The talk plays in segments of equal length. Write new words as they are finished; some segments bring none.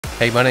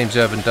Hey, my name's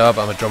Urban Dub.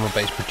 I'm a drum and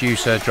bass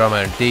producer, drummer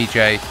and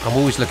DJ. I'm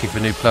always looking for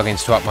new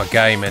plugins to up my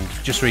game, and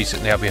just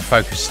recently I've been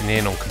focusing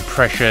in on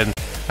compression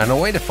and a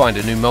way to find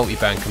a new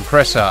multiband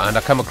compressor, and I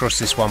come across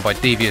this one by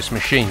Devious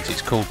Machines.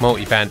 It's called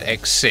Multiband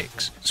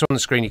X6. So on the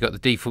screen you've got the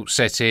default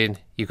setting,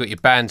 you've got your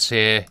bands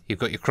here, you've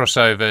got your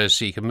crossovers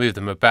so you can move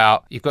them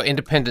about. You've got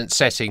independent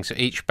settings for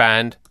each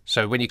band.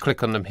 So when you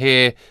click on them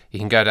here, you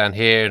can go down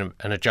here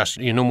and adjust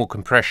your normal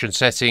compression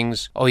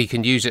settings, or you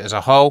can use it as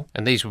a whole,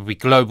 and these will be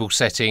global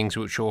settings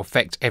which will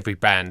affect every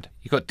band.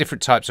 You've got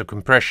different types of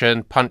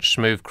compression: punch,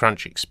 smooth,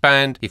 crunch,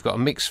 expand. You've got a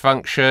mix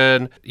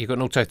function, you've got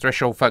an auto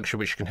threshold function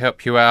which can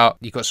help you out.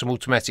 You've got some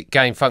automatic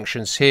gain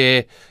functions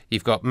here,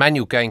 you've got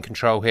manual gain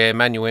control here,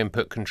 manual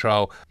input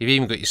control. You've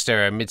even got your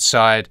stereo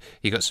mid-side,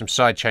 you've got some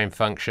sidechain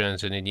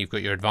functions, and then you've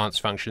got your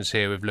advanced functions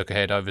here with look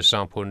ahead,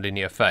 oversample and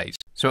linear phase.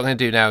 So what I'm going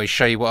to do now is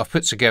show you what I've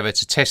put together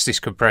to test this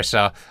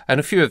compressor and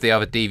a few of the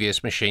other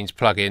Devious Machines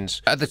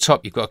plugins. At the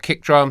top you've got a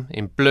kick drum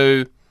in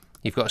blue,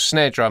 you've got a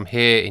snare drum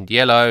here in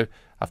yellow,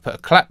 I've put a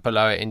clap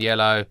below it in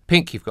yellow,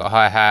 pink you've got a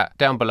hi-hat,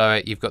 down below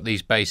it you've got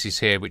these basses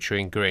here which are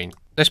in green.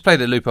 Let's play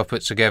the loop I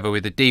put together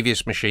with the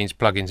Devious Machines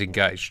plugins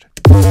engaged.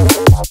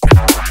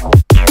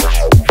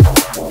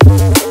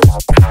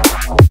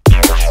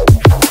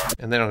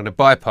 And then I'm going to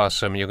bypass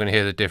them and you're going to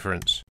hear the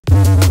difference.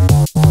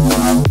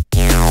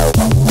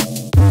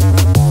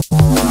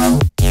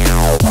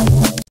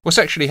 What's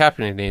actually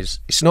happening is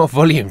it's not a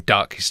volume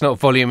duck, it's not a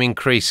volume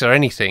increase or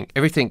anything.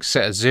 Everything's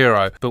set at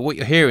 0, but what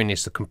you're hearing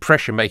is the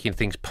compression making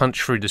things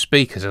punch through the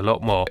speakers a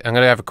lot more. I'm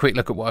going to have a quick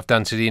look at what I've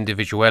done to the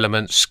individual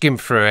elements, skim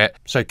through it.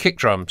 So kick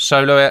drum,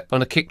 solo it. On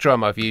the kick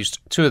drum I've used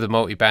 2 of the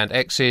Multiband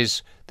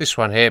X's. This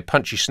one here,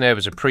 punchy snare,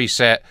 was a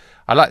preset.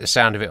 I like the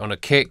sound of it on a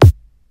kick.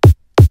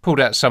 Pulled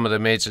out some of the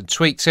mids and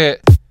tweaked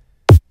it,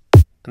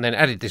 and then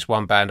added this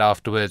one band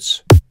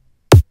afterwards.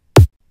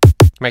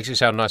 Makes it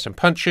sound nice and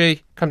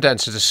punchy. Come down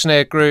to the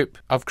snare group.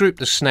 I've grouped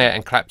the snare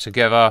and clap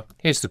together.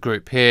 Here's the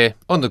group here.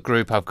 On the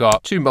group I've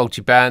got 2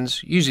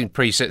 multibands using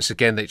presets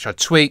again which I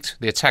tweaked,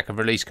 the attack and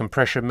release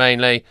compression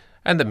mainly,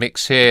 and the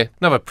mix here.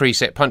 Another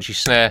preset, punchy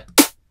snare.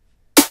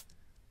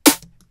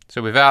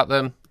 So without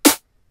them,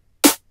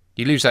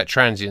 you lose that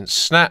transient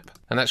snap,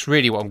 and that's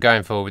really what I'm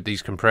going for with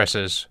these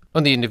compressors.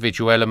 On the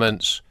individual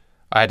elements,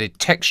 I added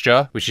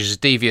texture, which is a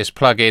Devious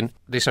plugin.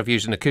 This I've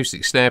used an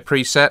acoustic snare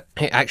preset.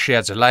 It actually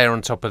adds a layer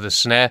on top of the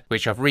snare,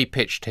 which I've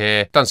repitched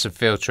here, done some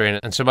filtering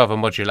and some other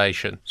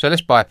modulation. So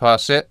let's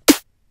bypass it,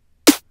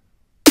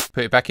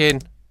 put it back in.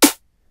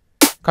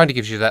 Kind of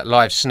gives you that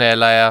live snare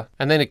layer,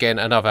 and then again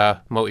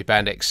another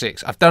Multiband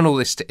X6. I've done all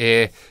this to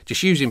ear,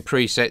 just using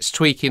presets,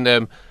 tweaking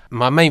them.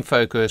 My main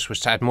focus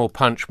was to add more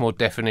punch, more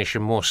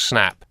definition, more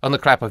snap. On the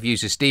clap I've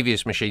used this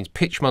Devious Machines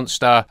Pitch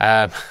Monster.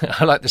 I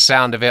like the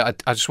sound of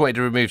it. I just wanted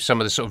to remove some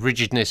of the sort of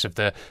rigidness of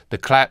the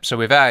clap, so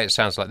without it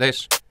sounds like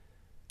this.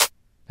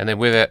 And then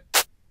with it,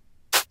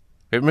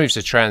 it removes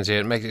the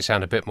transient, makes it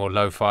sound a bit more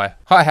lo-fi.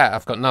 Hi-hat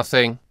I've got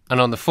nothing, and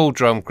on the full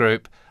drum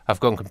group I've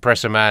gone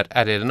compressor mad,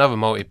 added another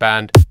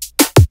multiband.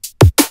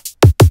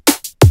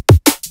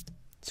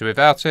 So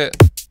without it,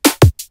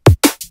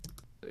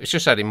 it's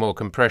just adding more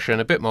compression,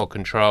 a bit more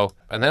control,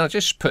 and then I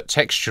just put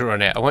texture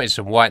on it. I wanted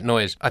some white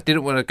noise. I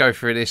didn't want to go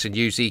through this and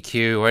use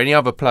EQ or any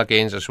other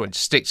plugins. I just wanted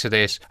to stick to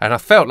this, and I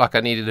felt like I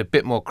needed a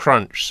bit more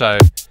crunch, so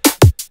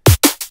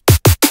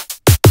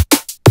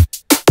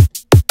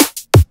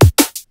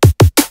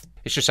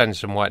it's just adding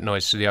some white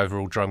noise to the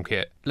overall drum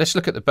kit. Let's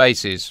look at the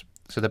basses.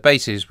 So the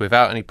basses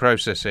without any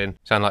processing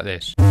sound like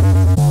this.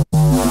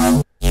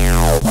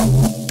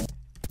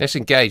 Let's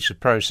engage the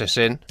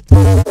processing.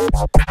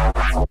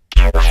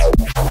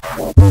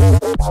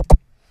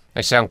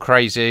 They sound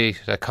crazy,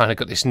 they kind of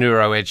got this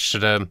neuro edge to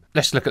them.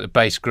 Let's look at the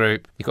bass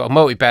group. You've got a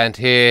multiband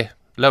here,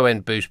 low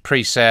end boost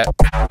preset.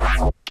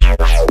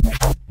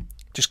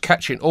 Just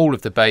catching all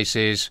of the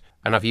basses,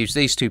 and I've used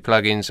these 2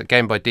 plugins,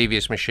 again by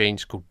Devious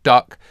Machines, called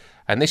Duck,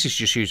 and this is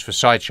just used for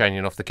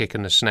sidechaining off the kick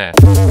and the snare.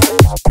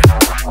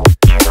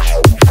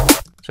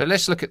 So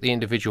let's look at the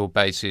individual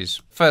basses.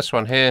 First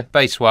one here,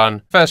 bass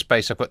 1. First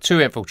bass, I've got 2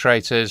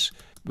 infiltrators,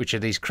 which are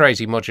these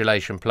crazy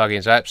modulation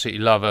plugins. I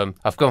absolutely love them.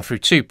 I've gone through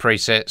 2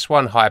 presets,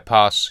 one high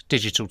pass,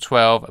 digital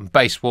 12, and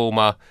bass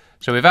warmer.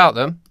 So without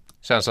them,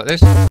 sounds like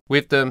this.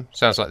 With them,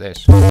 sounds like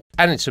this.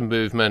 Adding some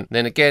movement,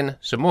 then again,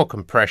 some more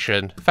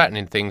compression,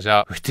 fattening things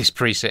up with this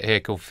preset here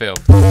called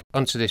Filth.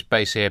 Onto this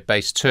bass here,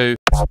 bass 2.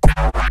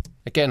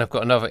 Again, I've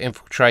got another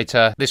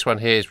infiltrator. This one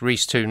here is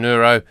Reese 2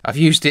 Neuro. I've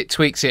used it,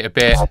 tweaks it a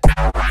bit.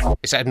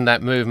 It's adding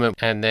that movement,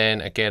 and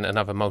then again,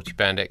 another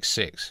Multiband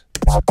X6.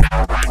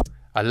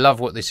 I love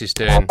what this is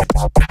doing.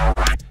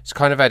 It's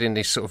kind of adding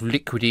this sort of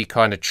liquidy,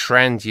 kind of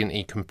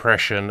transient-y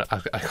compression.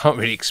 I can't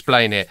really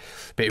explain it,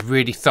 but it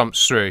really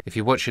thumps through. If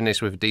you're watching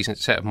this with a decent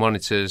set of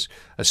monitors,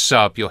 a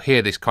sub, you'll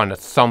hear this kind of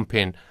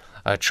thumping,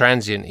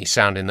 transient-y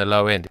sound in the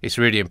low end. It's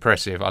really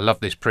impressive. I love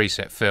this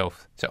preset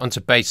Filth. So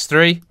onto bass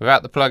 3,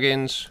 without the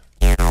plugins.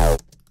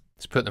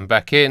 Let's put them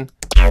back in.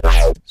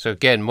 So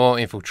again, more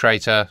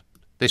infiltrator.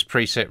 This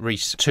preset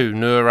Reese 2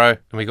 Neuro, and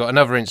we got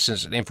another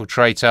instance of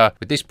Infiltrator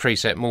with this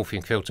preset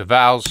Morphing Filter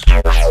Vowels,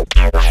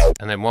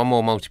 and then one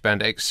more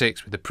Multiband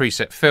X6 with the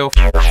preset filth.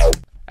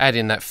 Add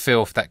in that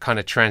filth, that kind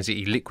of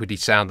transity, liquidy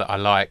sound that I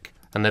like.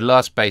 And the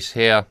last bass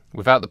here,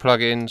 without the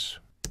plugins,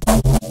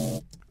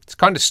 it's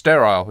kind of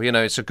sterile, you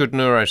know, it's a good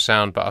neuro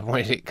sound, but I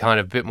wanted it kind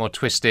of a bit more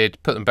twisted.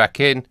 Put them back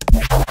in.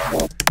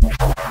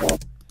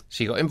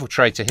 So you got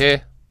Infiltrator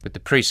here with the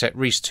preset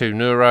Reese 2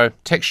 neuro,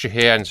 texture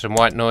here and some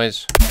white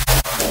noise.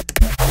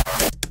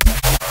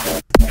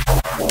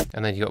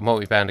 And then you got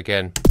Multiband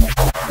again.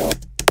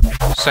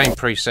 Same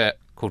preset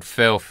called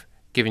filth,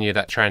 giving you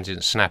that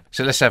transient snap.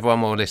 So let's have one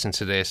more listen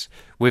to this,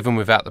 with and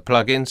without the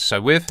plugins.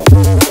 So with.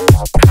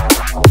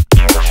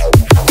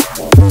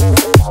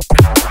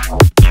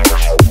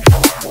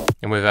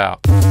 And without.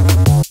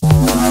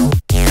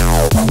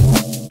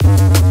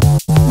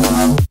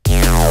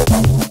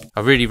 I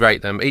really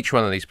rate them. Each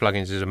one of these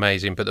plugins is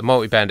amazing, but the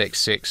Multiband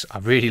X6, I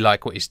really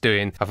like what it's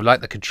doing. I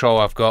like the control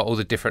I've got, all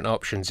the different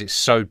options. It's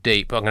so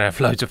deep. I'm going to have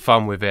loads of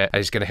fun with it.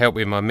 It's going to help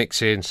with my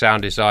mixing,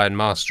 sound design,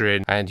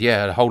 mastering, and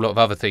yeah, a whole lot of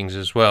other things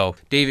as well.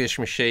 Devious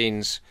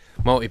Machines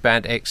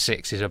Multiband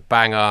X6 is a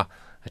banger.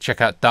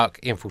 Check out Duck,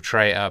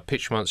 Infiltrator,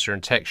 Pitch Monster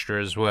and Texture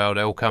as well.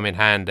 They all come in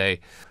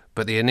handy.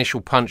 But the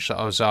initial punch that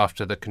I was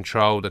after, the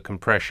control, the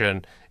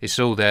compression, it's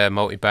all there.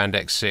 Multiband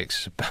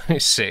X6,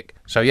 it's sick.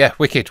 So yeah,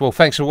 wicked. Well,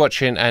 thanks for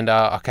watching, and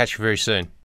I'll catch you very soon.